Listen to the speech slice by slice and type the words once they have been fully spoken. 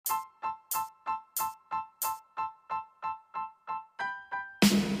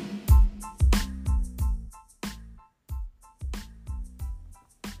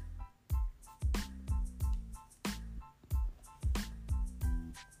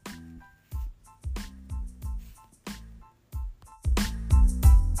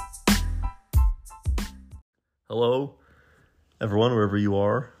Hello, everyone, wherever you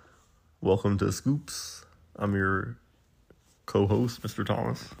are. Welcome to Scoops. I'm your co-host, Mr.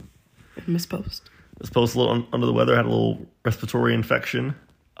 Thomas. Miss Post. Miss Post, a little under the weather, had a little respiratory infection,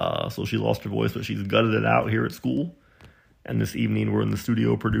 so she lost her voice, but she's gutted it out here at school. And this evening, we're in the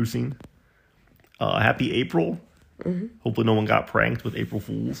studio producing. Happy April. Mm-hmm. Hopefully no one got pranked with April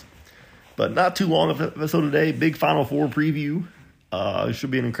Fools. But not too long of an episode today. Big Final Four preview. It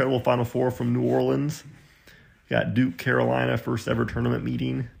should be an incredible Final Four from New Orleans. Got Duke, Carolina, first ever tournament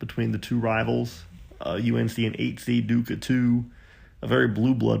meeting between the two rivals. UNC an 8 seed, Duke a 2. A very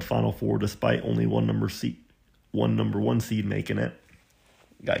blue blood Final Four, despite only one number one seed making it.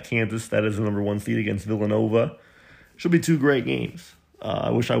 Got Kansas, that is the number 1 seed against Villanova. Should be two great games. I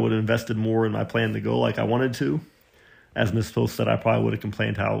wish I would have invested more in my plan to go like I wanted to. As Miss Post said, I probably would have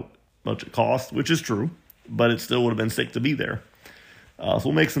complained how much it cost, which is true, but it still would have been sick to be there. So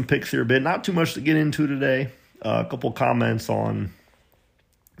we'll make some picks here a bit. Not too much to get into today. A couple comments on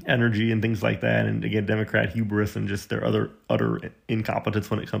energy and things like that. And again, Democrat hubris and just their utter incompetence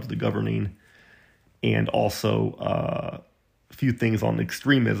when it comes to governing. And also a few things on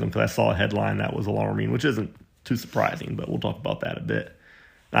extremism, because I saw a headline that was alarming, which isn't too surprising, but we'll talk about that a bit.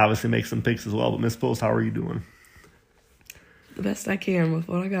 And obviously make some picks as well. But Miss Post, how are you doing? The best I can with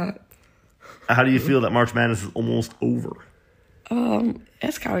what I got. How do you feel that March Madness is almost over?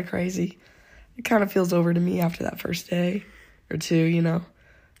 It's kind of crazy. It kind of feels over to me after that first day or two, you know.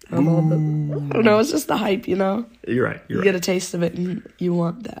 I don't know, it's just the hype, you know. You're right. You get a taste of it, and you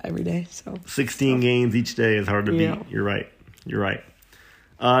want that every day. 16 games each day is hard to beat. You're right.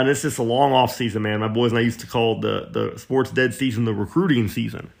 And it's just a long off season, man. My boys and I used to call the sports dead season the recruiting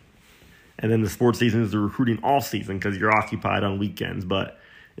season. And then the sports season is the recruiting off season because you're occupied on weekends. But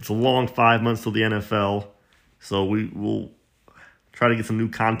it's a long 5 months till the NFL. So we will try to get some new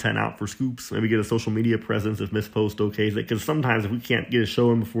content out for Scoops. Maybe get a social media presence if Miss Post okays it. Because sometimes if we can't get a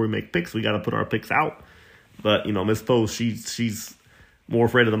show in before we make picks, we got to put our picks out. But, you know, Miss Post, she's more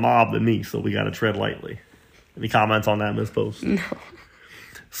afraid of the mob than me. So we got to tread lightly. Any comments on that, Miss Post? No.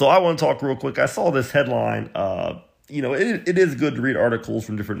 So I want to talk real quick. I saw this headline. It is good to read articles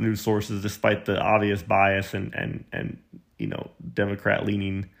from different news sources, despite the obvious bias and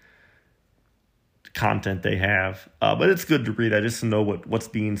Democrat-leaning content they have. But it's good to read. I just know what's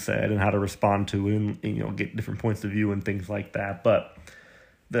being said and how to respond to it and get different points of view and things like that. But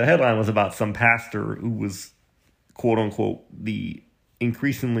the headline was about some pastor who was, quote-unquote, the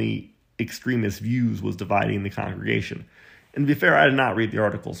increasingly extremist views was dividing the congregation. And to be fair, I did not read the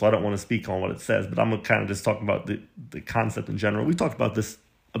article, so I don't want to speak on what it says, but I'm kind of just talking about the concept in general. We talked about this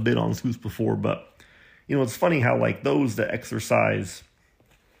a bit on Scoops before, but, it's funny how, those that exercise,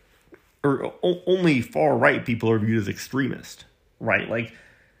 or only far-right people are viewed as extremist, right?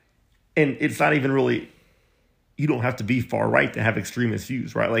 And it's not even really, you don't have to be far-right to have extremist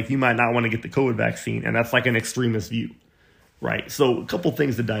views, right? You might not want to get the COVID vaccine, and that's an extremist view, right? So a couple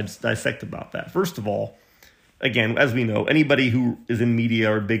things to dissect about that. First of all, again, as we know, anybody who is in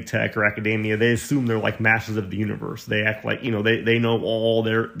media or big tech or academia, they assume they're masters of the universe. They act like, they know all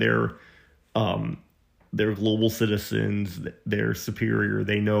their global citizens, they're superior.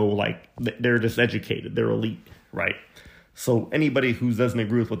 They know, they're just educated. They're elite, right? So anybody who doesn't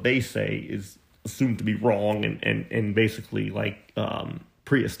agree with what they say is assumed to be wrong and basically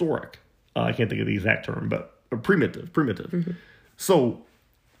prehistoric. I can't think of the exact term, but primitive. Mm-hmm. So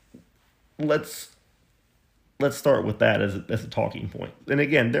let's start with that as a talking point. And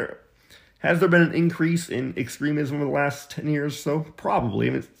again, has there been an increase in extremism in the last 10 years or so? Probably. I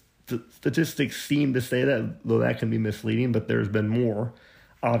mean, statistics seem to say that, though that can be misleading, but there's been more,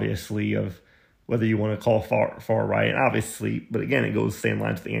 obviously, of whether you want to call far right, and obviously, but again, it goes the same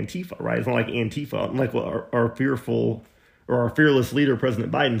lines to Antifa, right? It's not like Antifa, unlike what our fearless leader,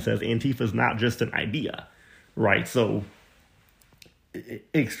 President Biden, says, Antifa is not just an idea, right? So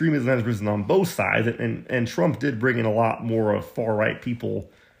extremism has risen on both sides, and Trump did bring in a lot more of far-right people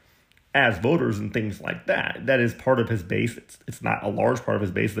as voters and things like that. That is part of his base. It's not a large part of his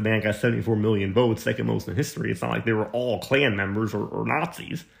base. The man got 74 million votes, second most in history. It's not like they were all Klan members or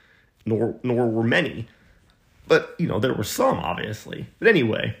Nazis, nor were many. But, there were some, obviously. But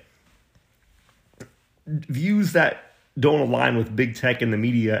anyway, views that don't align with big tech and the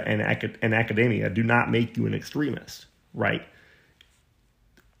media and academia do not make you an extremist, right?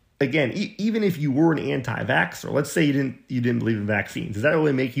 Again, even if you were an anti-vaxxer, let's say you didn't believe in vaccines, does that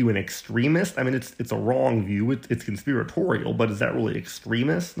really make you an extremist? I mean, it's a wrong view. It's conspiratorial, but is that really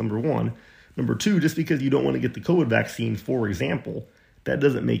extremist? Number one. Number two, just because you don't want to get the COVID vaccine, for example, that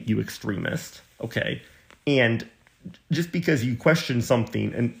doesn't make you extremist, okay? And just because you question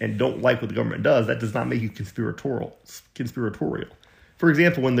something and don't like what the government does, that does not make you conspiratorial. For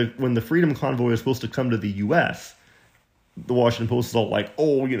example, when the Freedom Convoy was supposed to come to the U.S., the Washington Post is all like,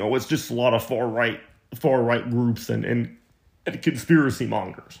 "Oh, it's just a lot of far right groups and conspiracy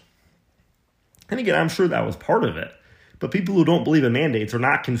mongers." And again, I'm sure that was part of it. But people who don't believe in mandates are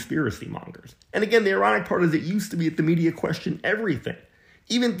not conspiracy mongers. And again, the ironic part is it used to be that the media questioned everything.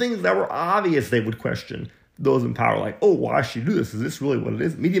 Even things that were obvious they would question those in power. Like, oh, why should you do this? Is this really what it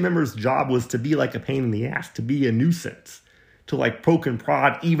is? Media members' job was to be like a pain in the ass, to be a nuisance, to like poke and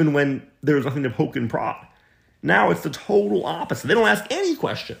prod even when there was nothing to poke and prod. Now it's the total opposite. They don't ask any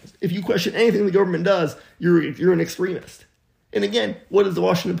questions. If you question anything the government does, you're an extremist. And again, what is the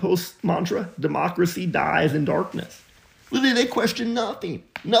Washington Post mantra? Democracy dies in darkness. Literally, they question nothing.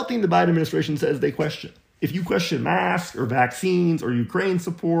 Nothing the Biden administration says they question. If you question masks or vaccines or Ukraine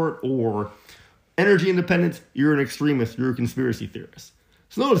support or energy independence, you're an extremist. You're a conspiracy theorist.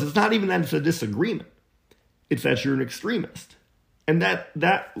 So notice, it's not even that it's a disagreement. It's that you're an extremist. And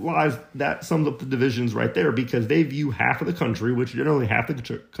that sums up the divisions right there, because they view half of the country, which generally half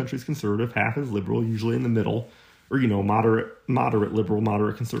the country is conservative, half is liberal, usually in the middle, or, moderate liberal,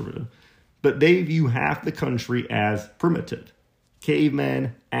 moderate conservative. But they view half the country as primitive.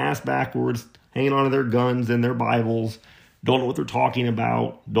 Cavemen, ass backwards, hanging onto their guns and their Bibles, don't know what they're talking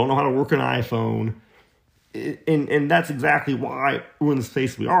about, don't know how to work an iPhone. And that's exactly why we're in the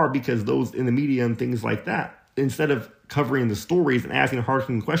space we are, because those in the media and things like that, instead of covering the stories and asking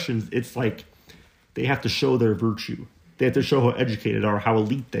hard-hitting questions, it's like they have to show their virtue. They have to show how educated they are, how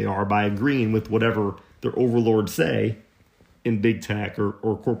elite they are by agreeing with whatever their overlords say in big tech or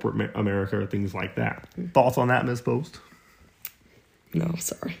corporate America or things like that. Thoughts on that, Ms. Post? No,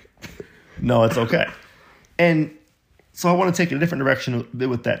 sorry. No, it's okay. And so I want to take a different direction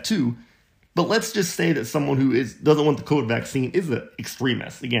with that too. But let's just say that someone who doesn't want the COVID vaccine is an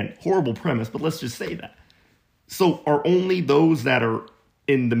extremist. Again, horrible premise, but let's just say that. So are only those that are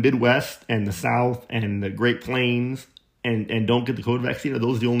in the Midwest and the South and the Great Plains and don't get the COVID vaccine, are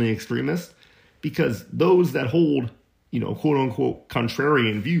those the only extremists? Because those that hold, quote unquote,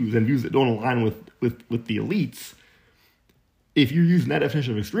 contrarian views and views that don't align with the elites, if you're using that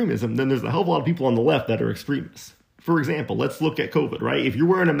definition of extremism, then there's a hell of a lot of people on the left that are extremists. For example, let's look at COVID, right? If you're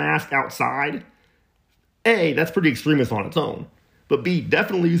wearing a mask outside, A, that's pretty extremist on its own. But B,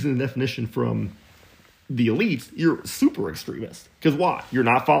 definitely using the definition from the elites, you're super extremist. Because why? You're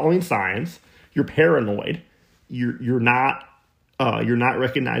not following science. You're paranoid. You're not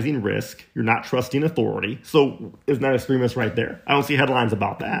recognizing risk. You're not trusting authority. So isn't that extremist right there? I don't see headlines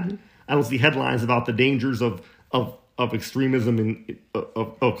about that. Mm-hmm. I don't see headlines about the dangers of extremism and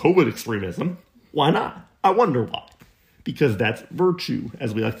of COVID extremism. Why not? I wonder why. Because that's virtue,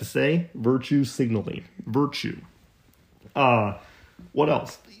 as we like to say, virtue signaling, virtue. What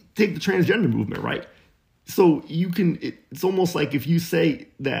else? Take the transgender movement, right? So it's almost like if you say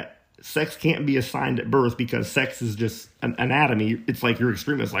that sex can't be assigned at birth because sex is just an anatomy, it's like you're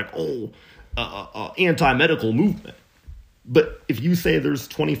extremist, like, anti-medical movement. But if you say there's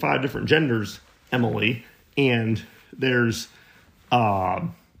 25 different genders, Emily, and there's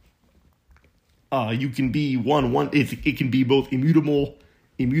you can be one. It can be both immutable,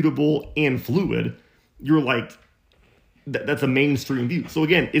 and fluid. You're like, that's a mainstream view. So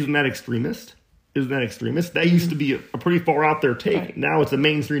again, isn't that extremist? That used to be a pretty far out there take. Right. Now it's a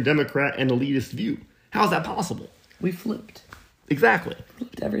mainstream Democrat and elitist view. How's that possible? We flipped. Exactly.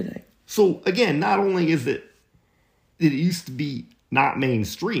 Flipped everything. So again, not only is it used to be not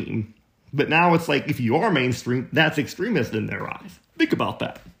mainstream, but now it's like if you are mainstream, that's extremist in their eyes. Think about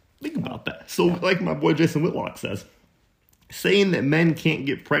that. So like my boy Jason Whitlock says, saying that men can't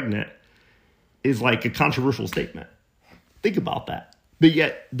get pregnant is like a controversial statement. Think about that. But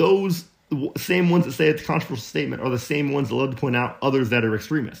yet those same ones that say it's a controversial statement are the same ones that love to point out others that are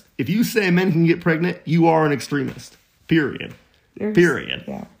extremists. If you say men can get pregnant, you are an extremist. Period.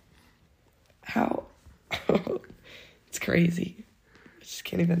 Yeah. How? It's crazy. I just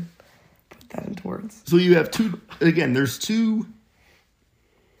can't even put that into words. So you have there's two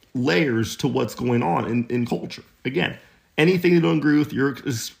layers to what's going on in culture. Again, anything you don't agree with,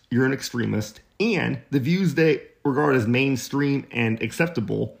 you're an extremist. And the views they regard as mainstream and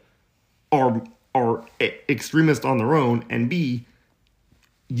acceptable are extremist on their own, and B,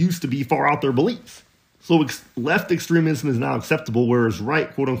 used to be far out their beliefs. So left extremism is now acceptable, whereas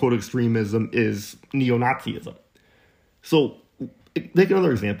right, quote-unquote, extremism is neo-Nazism. So take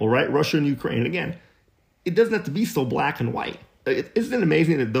another example, right? Russia and Ukraine. Again, it doesn't have to be so black and white. Isn't it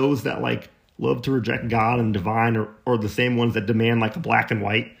amazing that those that love to reject God and divine are the same ones that demand like a black and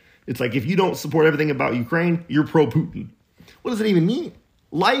white? It's like, if you don't support everything about Ukraine, you're pro-Putin. What does it even mean?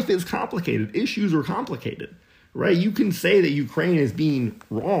 Life is complicated. Issues are complicated, right? You can say that Ukraine is being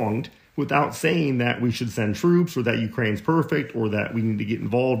wronged without saying that we should send troops or that Ukraine's perfect or that we need to get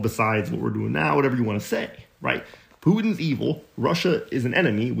involved besides what we're doing now, whatever you want to say, right? Putin's evil. Russia is an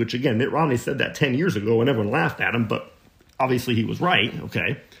enemy, which, again, Mitt Romney said that 10 years ago and everyone laughed at him, but obviously he was right,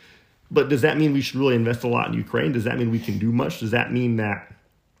 okay? But does that mean we should really invest a lot in Ukraine? Does that mean we can do much? Does that mean that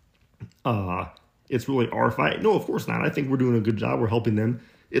it's really our fight? No, of course not. I think we're doing a good job. We're helping them.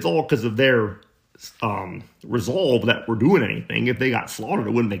 It's all because of their resolve that we're doing anything. If they got slaughtered,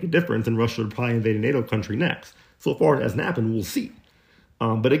 it wouldn't make a difference, and Russia would probably invade a NATO country next. So far it hasn't happened. We'll see.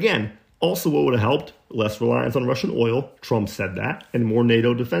 But again, also what would have helped? Less reliance on Russian oil. Trump said that. And more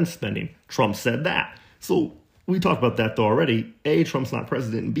NATO defense spending. Trump said that. So we talked about that though already. A, Trump's not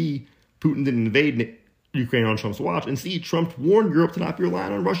president, and B, Putin didn't invade Ukraine on Trump's watch, and C, Trump warned Europe to not be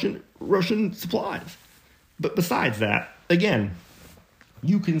relying on Russian supplies. But besides that, again,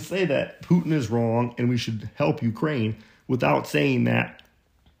 you can say that Putin is wrong and we should help Ukraine without saying that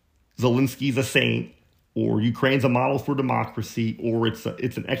Zelensky's a saint or Ukraine's a model for democracy or it's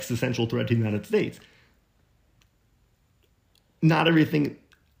an existential threat to the United States. Not everything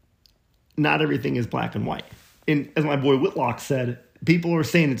is black and white. And as my boy Whitlock said, people are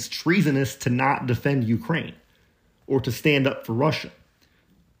saying it's treasonous to not defend Ukraine or to stand up for Russia.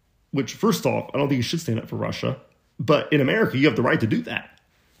 Which, first off, I don't think you should stand up for Russia. But in America, you have the right to do that,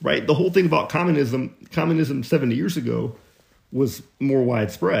 right? The whole thing about communism 70 years ago was more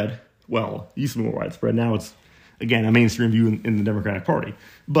widespread. Well, it used to be more widespread. Now it's, again, a mainstream view in the Democratic Party.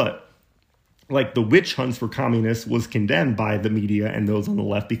 But like the witch hunts for communists was condemned by the media and those on the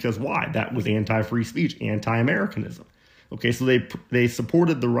left because why? That was anti-free speech, anti-Americanism. Okay, so they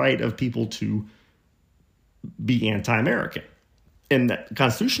supported the right of people to be anti-American. And that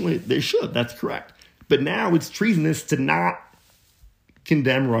constitutionally, they should. That's correct. But now it's treasonous to not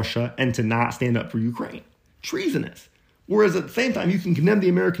condemn Russia and to not stand up for Ukraine. Treasonous. Whereas at the same time, you can condemn the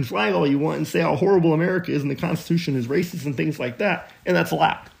American flag all you want and say how horrible America is and the Constitution is racist and things like that, and that's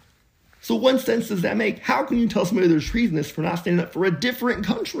allowed. So what sense does that make? How can you tell somebody they're treasonous for not standing up for a different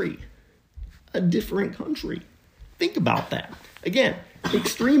country? A different country. Think about that. Again,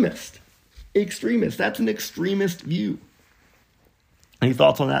 extremist. Extremist. That's an extremist view. Any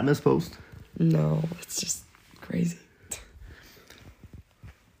thoughts on that, Miss Post? No, it's just crazy.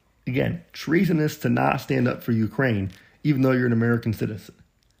 Again, treasonous to not stand up for Ukraine, even though you're an American citizen.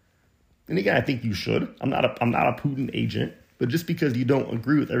 And again, I think you should. I'm not a Putin agent, but just because you don't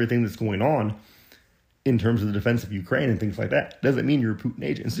agree with everything that's going on in terms of the defense of Ukraine and things like that, doesn't mean you're a Putin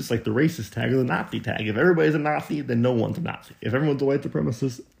agent. It's just like the racist tag or the Nazi tag. If everybody's a Nazi, then no one's a Nazi. If everyone's a white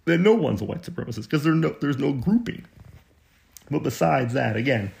supremacist, then no one's a white supremacist because there's no grouping. But besides that,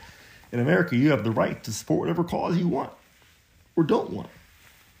 again, in America, you have the right to support whatever cause you want or don't want,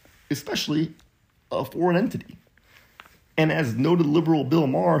 especially a foreign entity. And as noted liberal Bill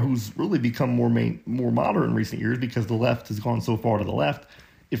Maher, who's really become more moderate in recent years because the left has gone so far to the left,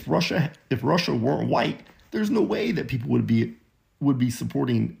 if Russia weren't white, there's no way that people would be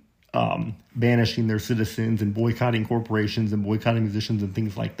supporting banishing their citizens and boycotting corporations and boycotting musicians and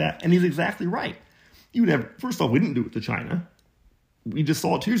things like that. And he's exactly right. First off, we didn't do it to China. We just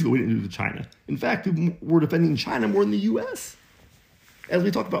saw it 2 years ago. We didn't do it to China. In fact, we're defending China more than the U.S. As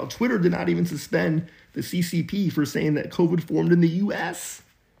we talked about, Twitter did not even suspend the CCP for saying that COVID formed in the U.S.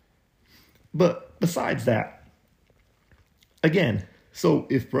 But besides that, again, so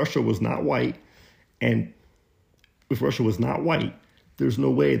if Russia was not white, there's no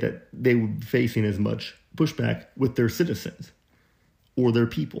way that they would be facing as much pushback with their citizens or their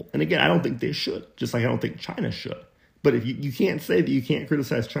people. And again, I don't think they should, just like I don't think China should. But if you can't say that you can't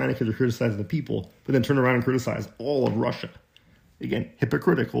criticize China because you're criticizing the people, but then turn around and criticize all of Russia. Again,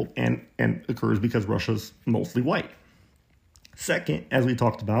 hypocritical and occurs because Russia's mostly white. Second, as we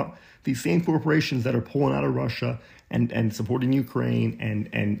talked about, these same corporations that are pulling out of Russia and supporting Ukraine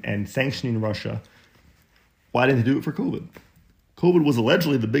and sanctioning Russia, why didn't they do it for COVID? COVID was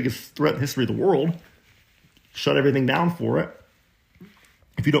allegedly the biggest threat in the history of the world. Shut everything down for it.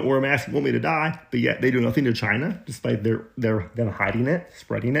 If you don't wear a mask, you want me to die. But yet they do nothing to China, despite them hiding it,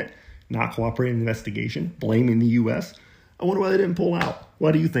 spreading it, not cooperating in the investigation, blaming the U.S. I wonder why they didn't pull out.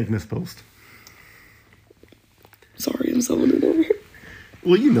 Why do you think, Miss Post? Sorry, I'm summoning over here.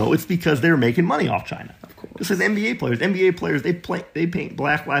 Well, it's because they're making money off China. Of course. This is NBA players. NBA players, they paint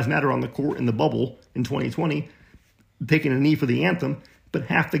Black Lives Matter on the court in the bubble in 2020, taking a knee for the anthem, but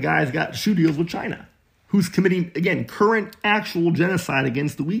half the guys got shoe deals with China, who's committing, again, current actual genocide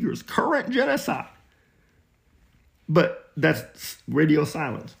against the Uyghurs. Current genocide. But that's radio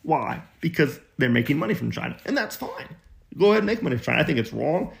silence. Why? Because they're making money from China, and that's fine. Go ahead and make money from China. I think it's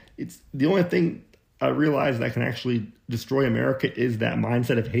wrong. It's the only thing I realize that can actually destroy America is that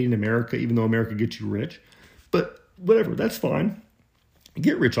mindset of hating America, even though America gets you rich. But whatever, that's fine.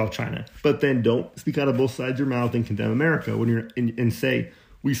 Get rich off China, but then don't speak out of both sides of your mouth and condemn America when you're and say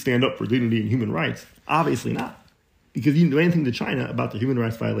we stand up for dignity and human rights. Obviously not, because you didn't do anything to China about the human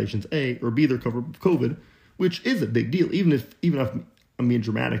rights violations, A, or B, their cover of COVID, which is a big deal. Even if I'm being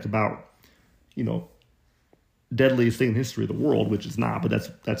dramatic about, deadliest thing in history of the world, which is not, but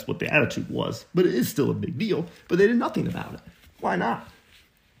that's what the attitude was. But it is still a big deal. But they did nothing about it. Why not?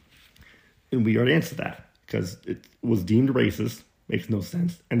 And we already answered that because it was deemed racist. Makes no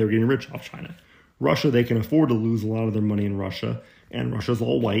sense. And they're getting rich off China. Russia, they can afford to lose a lot of their money in Russia. And Russia's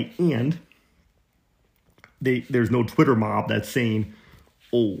all white. And there's no Twitter mob that's saying,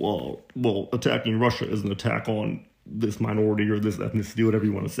 well, attacking Russia is an attack on this minority or this ethnicity, whatever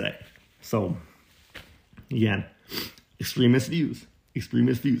you want to say. So, again, extremist views.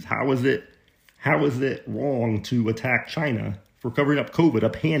 How is it wrong to attack China for covering up COVID, a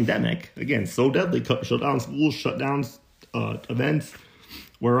pandemic? Again, so deadly. Shut down schools, shut down events,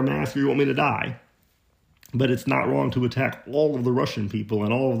 wear a mask or you want me to die. But it's not wrong to attack all of the Russian people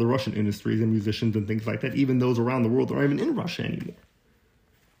and all of the Russian industries and musicians and things like that, even those around the world that aren't even in Russia anymore.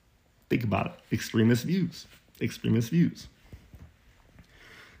 Think about it. Extremist views.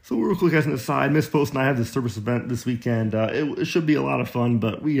 So real quick as an aside, Miss Post and I have this service event this weekend. It should be a lot of fun,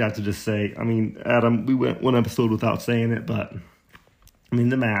 but we have to just say, Adam, we went one episode without saying it, but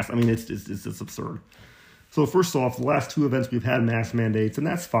the mask, it's just absurd. So first off, the last two events we've had mask mandates, and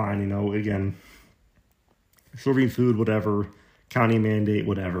that's fine, again, serving food, whatever, county mandate,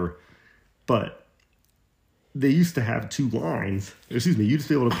 whatever. But they used to have two lines. You used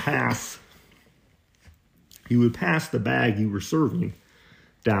to be able to pass. You would pass the bag you were serving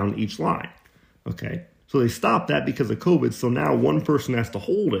down each line. Okay. So they stopped that because of COVID. So now one person has to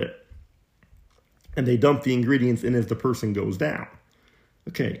hold it and they dump the ingredients in as the person goes down.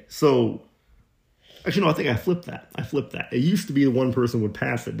 Okay. So actually, no, I think I flipped that. It used to be the one person would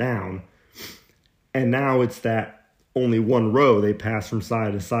pass it down. And now it's that only one row they pass from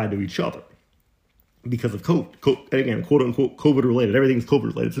side to side to each other because of COVID. Again, quote unquote, COVID related. Everything's COVID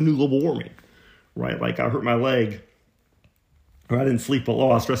related. It's a new global warming, right? Like I hurt my leg or I didn't sleep a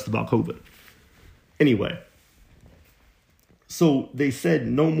lot. I was stressed about COVID. Anyway, so they said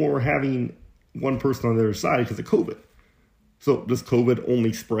no more having one person on the other side because of COVID. So does COVID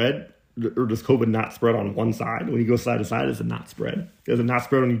only spread, or does COVID not spread on one side? When you go side to side, does it not spread? Does it not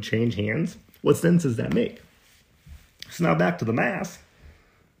spread when you change hands? What sense does that make? So now back to the mask.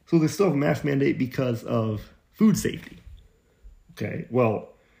 So they still have a mask mandate because of food safety. Okay, well,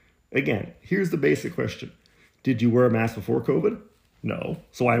 again, here's the basic question. Did you wear a mask before COVID? No.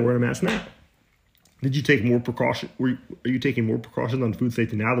 So why wear a mask now? Did you take more precaution? Are you taking more precautions on food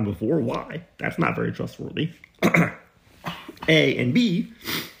safety now than before? Why? That's not very trustworthy. A and B,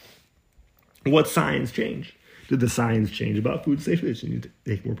 what science changed? Did the science change about food safety? Did you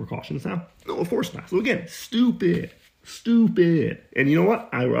take more precautions now? No, of course not. So again, stupid. And you know what?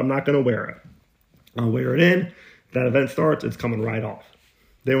 I'm not going to wear it. I'll wear it in. That event starts, it's coming right off.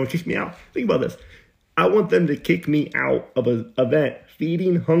 They want to kick me out. Think about this. I want them to kick me out of an event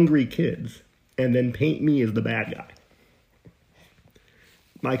feeding hungry kids and then paint me as the bad guy.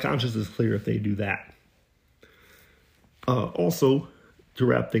 My conscience is clear if they do that. Also, to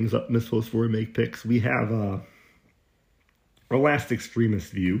wrap things up, Miss Post, before we make picks, we have our last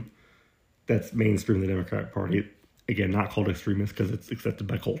extremist view that's mainstream in the Democratic Party. Again, not called extremist because it's accepted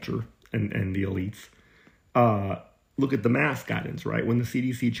by culture and the elites. Look at the mask guidance, right? When the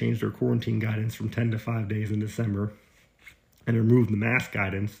CDC changed their quarantine guidance from 10 to 5 days in December and removed the mask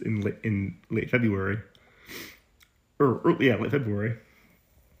guidance in late February, late February,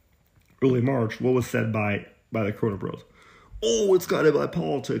 early March, what was said by the Coronabros? Oh, it's guided by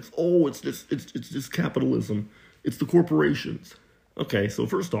politics. Oh, it's just capitalism. It's the corporations. Okay, so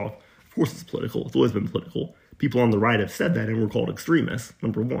first off, of course it's political. It's always been political. People on the right have said that and we're called extremists,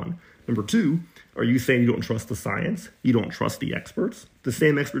 number one. Number two, are you saying you don't trust the science? You don't trust the experts? The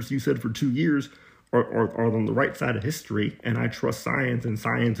same experts you said for 2 years are on the right side of history, and I trust science and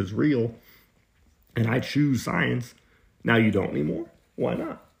science is real, and I choose science. Now you don't anymore? Why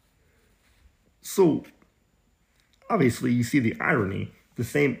not? So obviously, you see the irony. The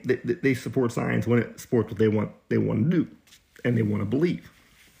same, they support science when it supports what they want to do, and they want to believe.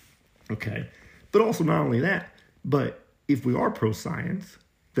 Okay, but also not only that, but if we are pro-science,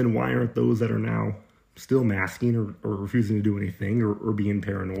 then why aren't those that are now still masking or refusing to do anything or being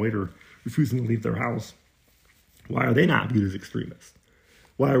paranoid or refusing to leave their house Why are they not viewed as extremists?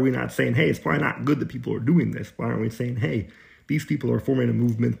 Why are we not saying, hey, it's probably not good that people are doing this? Why aren't we saying, hey, these people are forming a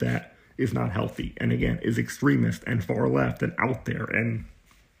movement that is not healthy and, again, is extremist and far left and out there and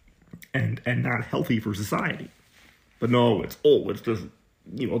not healthy for society? But no, it's just,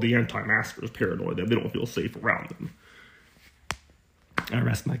 the anti-maskers paranoid that they don't feel safe around them. I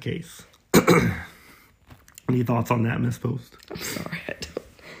rest my case. Any thoughts on that, Miss Post? I'm sorry, I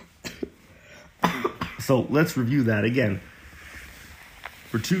don't. So let's review that again.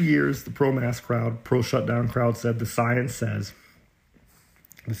 For 2 years, the pro-mask crowd, pro-shutdown crowd said the science says.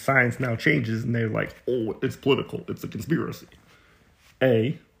 The science now changes, and they're like, oh, it's political. It's a conspiracy.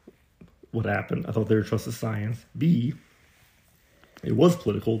 A, what happened? I thought they were trusted science. B, it was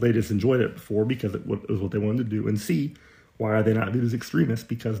political. They just enjoyed it before because it was what they wanted to do. And C, why are they not viewed as extremists?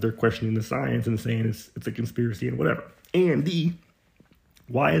 Because they're questioning the science and saying it's a conspiracy and whatever. And D,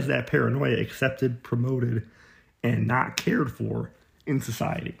 why is that paranoia accepted, promoted, and not cared for in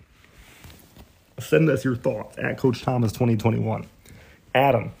society? Send us your thoughts at Coach Thomas 2021.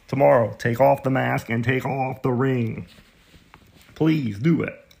 Adam, tomorrow, take off the mask and take off the ring. Please do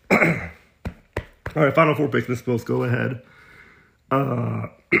it. All right, final four picks. This supposed to go ahead.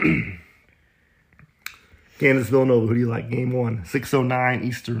 Kansas Villanova. Who do you like? Game 1, 6:09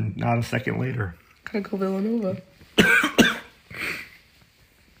 Eastern. Not a second later. Gotta go Villanova.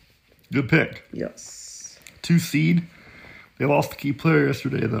 Good pick. Yes. 2 seed. They lost the key player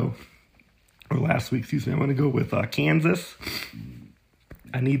yesterday, though. Or last week, excuse me. I'm going to go with Kansas.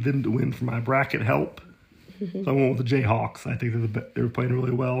 I need them to win for my bracket help. So I went with the Jayhawks. I think they were playing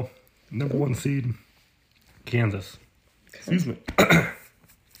really well. Number 1 seed, Kansas. Okay. Excuse me.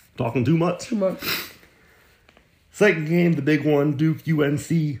 Talking too much. Too much. Second game, the big one,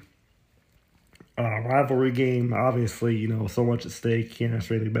 Duke-UNC. Rivalry game. Obviously, so much at stake. Can't ask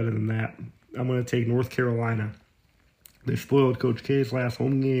for anything better than that. I'm going to take North Carolina. They spoiled Coach K's last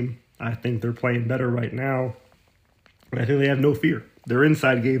home game. I think they're playing better right now. And I think they have no fear. Their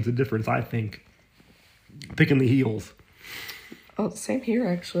inside game's the difference, I think. Picking the heels. Oh, same here,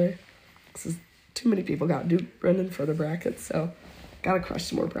 actually. Too many people got Duke, Brendan for the brackets, so gotta crush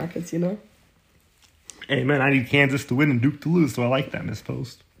some more brackets, Hey, man, I need Kansas to win and Duke to lose, so I like that, Miss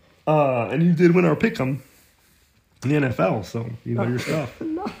Post. And you did win our pick'em in the NFL, so you know your stuff.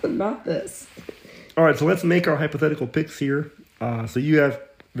 Not this. All right, so let's make our hypothetical picks here. So you have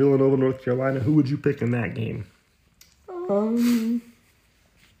Villanova, North Carolina. Who would you pick in that game?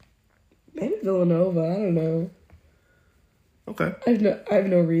 Maybe Villanova. I don't know. Okay. I have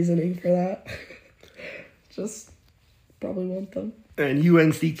no reasoning for that. Just probably want them. And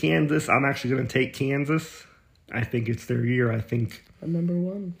UNC, Kansas. I'm actually going to take Kansas. I think it's their year. I think number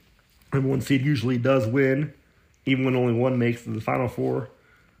 1. Number 1 seed usually does win, even when only one makes it to the Final Four.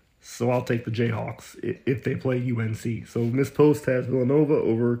 So I'll take the Jayhawks if they play UNC. So Miss Post has Villanova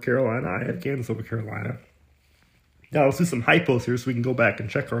over Carolina. I have Kansas over Carolina. Now let's do some hypos here so we can go back and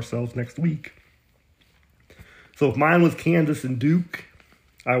check ourselves next week. So if mine was Kansas and Duke,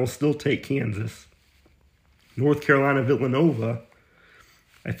 I will still take Kansas. North Carolina, Villanova,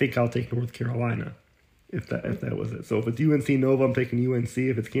 I think I'll take North Carolina if that was it. So if it's UNC Nova, I'm taking UNC.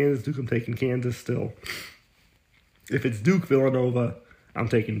 If it's Kansas Duke, I'm taking Kansas still. If it's Duke Villanova, I'm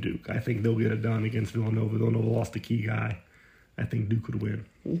taking Duke. I think they'll get it done against Villanova. Villanova lost a key guy. I think Duke would win.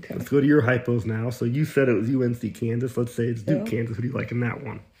 Okay. Let's go to your hypos now. So you said it was UNC Kansas. Let's say it's Duke Kansas. Who do you like in that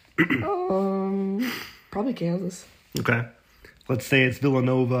one? Probably Kansas. Okay. Let's say it's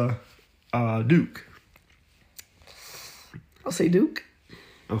Villanova Duke. I'll say Duke.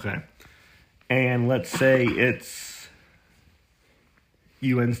 Okay. And let's say it's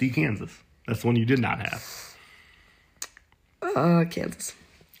UNC Kansas. That's the one you did not have. Kansas.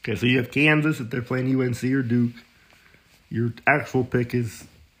 Okay, so you have Kansas if they're playing UNC or Duke. Your actual pick is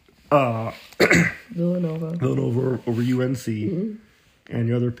Villanova. Villanova over UNC. Mm-hmm. And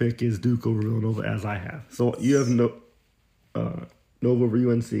your other pick is Duke over Villanova, as I have. So you have Nova over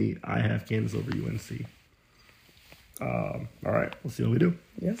UNC. I have Kansas over UNC. All right, we'll see how we do.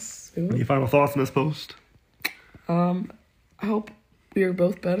 Yes, we will. Any final thoughts on this post? I hope we are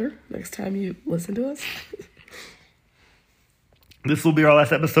both better next time you listen to us. This will be our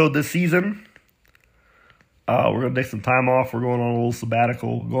last episode this season. We're going to take some time off. We're going on a little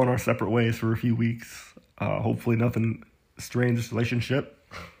sabbatical, going our separate ways for a few weeks. Hopefully nothing strains this relationship.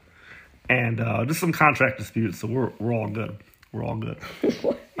 And just some contract disputes, so we're all good. We're all good.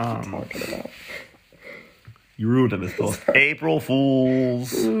 What are you talking about? You ruined it, Miss Post. April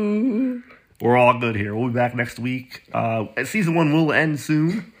Fools. We're all good here. We'll be back next week. Season 1 will end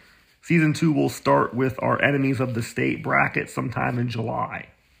soon. Season 2 will start with our Enemies of the State bracket sometime in July.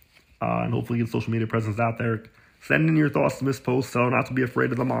 And hopefully get social media presence out there. Send in your thoughts to Miss Post. Tell her not to be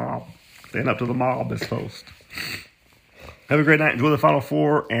afraid of the mob. Stand up to the mob, Miss Post. Have a great night. Enjoy the Final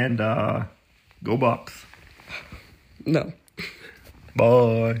Four, and go Bucks. No.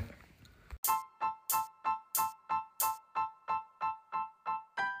 Bye.